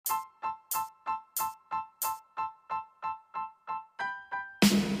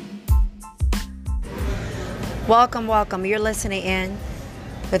Welcome, welcome. You're listening in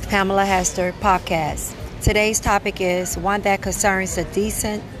with Pamela Hester podcast. Today's topic is one that concerns the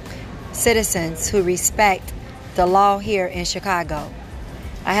decent citizens who respect the law here in Chicago.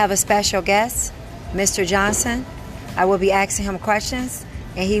 I have a special guest, Mr. Johnson. I will be asking him questions,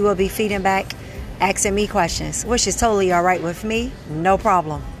 and he will be feeding back, asking me questions, which is totally all right with me, no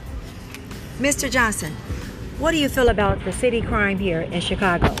problem. Mr. Johnson, what do you feel about the city crime here in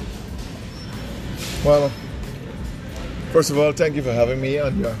Chicago? Well, first of all, thank you for having me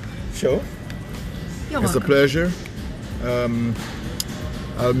on your show. You're It's welcome. a pleasure.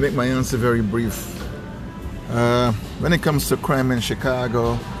 I'll make my answer very brief. When it comes to crime in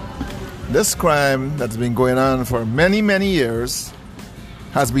Chicago, this crime that's been going on for many, many years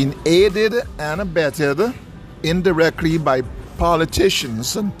has been aided and abetted indirectly by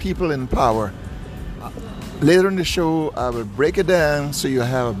politicians and people in power. Later in the show, I will break it down so you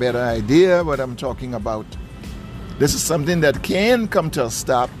have a better idea what I'm talking about. This is something that can come to a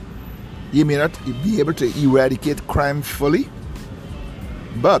stop. You may not be able to eradicate crime fully,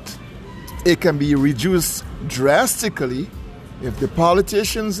 but it can be reduced drastically if the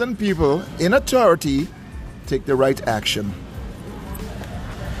politicians and people in authority take the right action.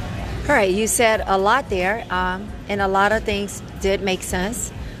 All right, you said a lot there, and a lot of things did make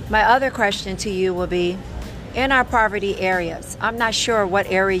sense. My other question to you will be, in our poverty areas, I'm not sure what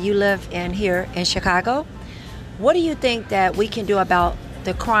area you live in here in Chicago. What do you think that we can do about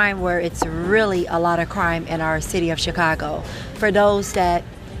the crime where it's really a lot of crime in our city of Chicago? For those that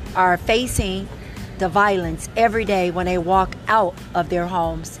are facing the violence every day when they walk out of their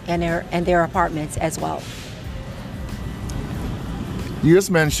homes and their apartments as well. You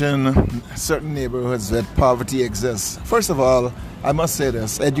just mentioned certain neighborhoods that poverty exists. First of all, I must say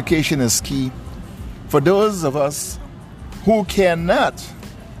this, education is key. For those of us who cannot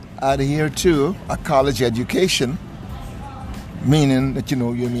adhere to a college education, meaning that you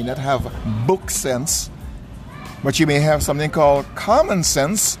may not have book sense, but you may have something called common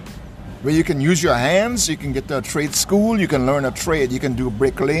sense, where you can use your hands, you can get to a trade school, you can learn a trade, you can do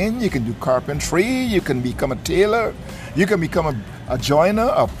bricklaying, you can do carpentry, you can become a tailor, you can become a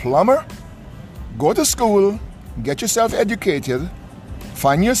joiner, a plumber. Go to school, get yourself educated,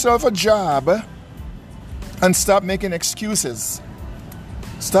 find yourself a job, and stop making excuses.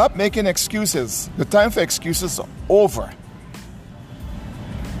 Stop making excuses. The time for excuses is over.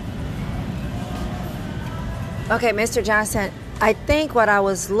 Okay, Mr. Johnson, I think what I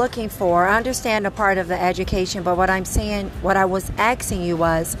was looking for, I understand a part of the education, but what I was asking you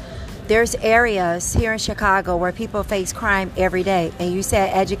was, there's areas here in Chicago where people face crime every day, and you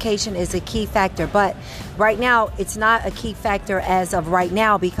said education is a key factor, but right now it's not a key factor as of right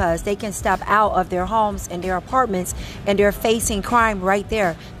now because they can step out of their homes and their apartments and they're facing crime right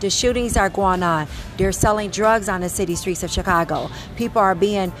there. The shootings are going on. They're selling drugs on the city streets of Chicago. People are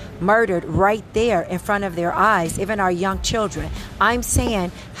being murdered right there in front of their eyes, even our young children. I'm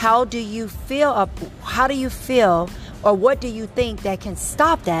saying, how do you feel, or what do you think that can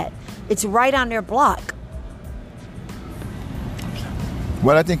stop that? It's right on their block.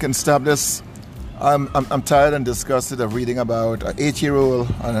 What I think can stop this, I'm tired and disgusted of reading about an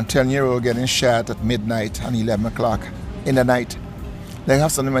 8-year-old and a 10-year-old getting shot at midnight and 11 o'clock in the night. They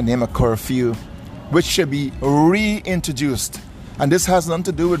have something by the name of curfew, which should be reintroduced. And this has nothing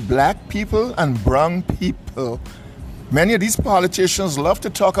to do with black people and brown people. Many of these politicians love to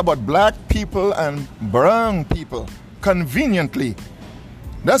talk about black people and brown people conveniently.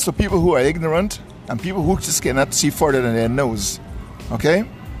 That's for people who are ignorant and people who just cannot see further than their nose. Okay?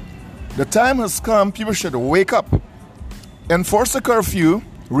 The time has come, people should wake up. Enforce the curfew,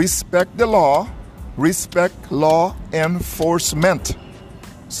 respect the law, respect law enforcement.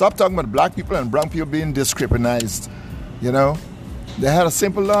 Stop talking about black people and brown people being discriminated. They had a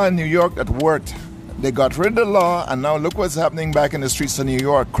simple law in New York that worked. They got rid of the law, and now look what's happening back in the streets of New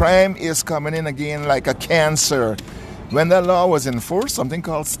York. Crime is coming in again like a cancer. When that law was enforced, something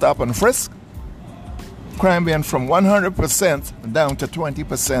called stop and frisk, crime went from 100% down to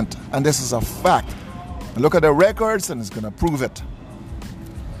 20%. And this is a fact. Look at the records and it's going to prove it.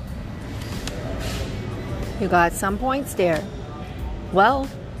 You got some points there. Well,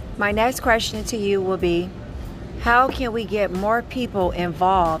 my next question to you will be, how can we get more people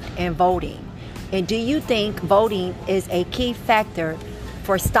involved in voting? And do you think voting is a key factor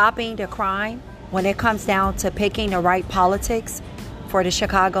for stopping the crime when it comes down to picking the right politics for the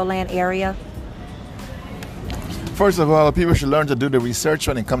Chicagoland area? First of all, people should learn to do the research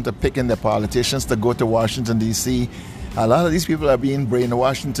when it comes to picking the politicians to go to Washington, D.C. A lot of these people are being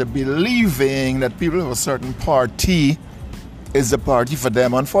brainwashed into believing that people of a certain party is the party for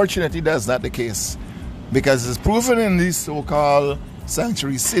them. Unfortunately, that's not the case. Because it's proven in these so-called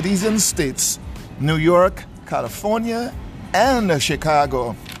sanctuary cities and states, New York, California, and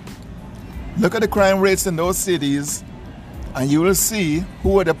Chicago. Look at the crime rates in those cities, and you will see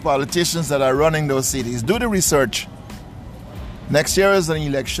who are the politicians that are running those cities. Do the research. Next year is an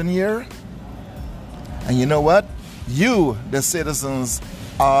election year, and you know what? You, the citizens,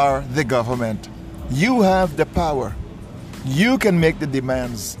 are the government. You have the power. You can make the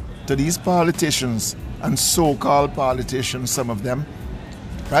demands to these politicians and so-called politicians, some of them,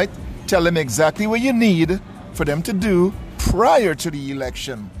 right? Tell them exactly what you need for them to do prior to the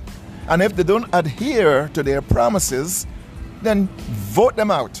election. And if they don't adhere to their promises, then vote them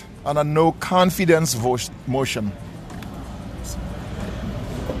out on a no confidence motion.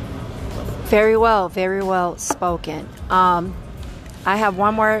 Very well spoken. I have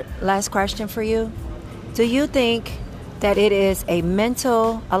one more last question for you. Do you think that it is a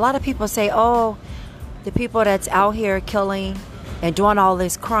lot of people say, oh, the people that's out here killing and doing all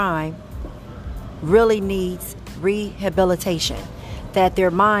this crime really needs rehabilitation, that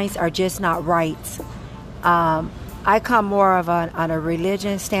their minds are just not right. I come more of on a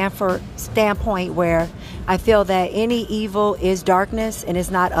religion standpoint where I feel that any evil is darkness and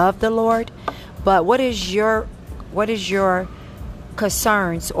is not of the Lord. But what is your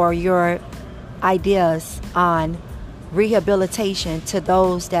concerns or your ideas on rehabilitation to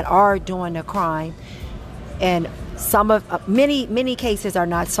those that are doing the crime? And many cases are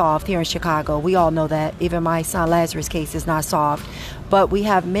not solved here in Chicago. We all know that. Even my son Lazarus' case is not solved. But we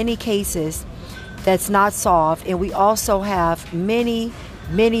have many cases that's not solved, and we also have many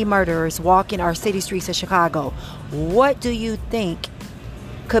murderers walking our city streets of Chicago. What do you think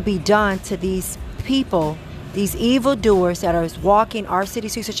could be done to these people, these evildoers that are walking our city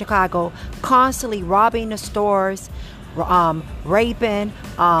streets of Chicago, constantly robbing the stores, raping,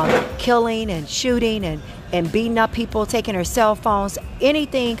 killing and shooting and beating up people, taking their cell phones,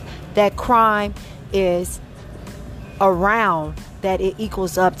 anything that crime is around that it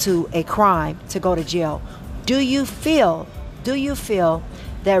equals up to a crime to go to jail? Do you feel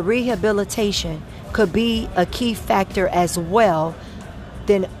that rehabilitation could be a key factor as well,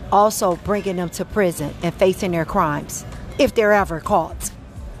 than also bringing them to prison and facing their crimes if they're ever caught?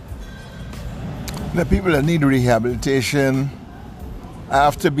 The people that need rehabilitation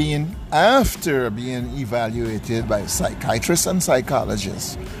after being evaluated by psychiatrists and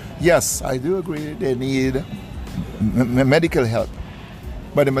psychologists, yes, I do agree they need medical help.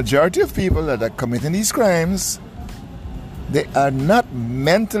 But the majority of people that are committing these crimes, they are not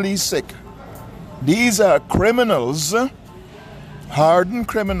mentally sick. These are criminals, hardened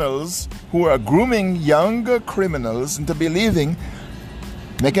criminals, who are grooming younger criminals into believing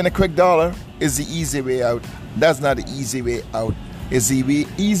making a quick dollar is the easy way out. That's not the easy way out. It's the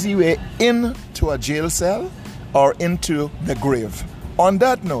easy way into a jail cell or into the grave. On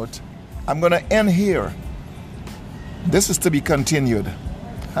that note, I'm going to end here. This is to be continued.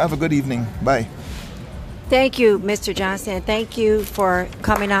 Have a good evening. Bye. Thank you, Mr. Johnson. Thank you for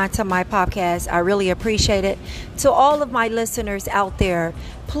coming on to my podcast. I really appreciate it. To all of my listeners out there,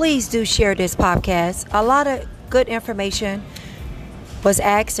 please do share this podcast. A lot of good information was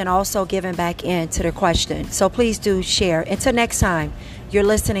asked and also given back in to the question. So please do share. Until next time, you're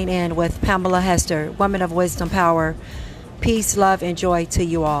listening in with Pamela Hester, Women of Wisdom Power. Peace, love, and joy to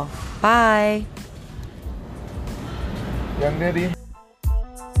you all. Bye. Young lady.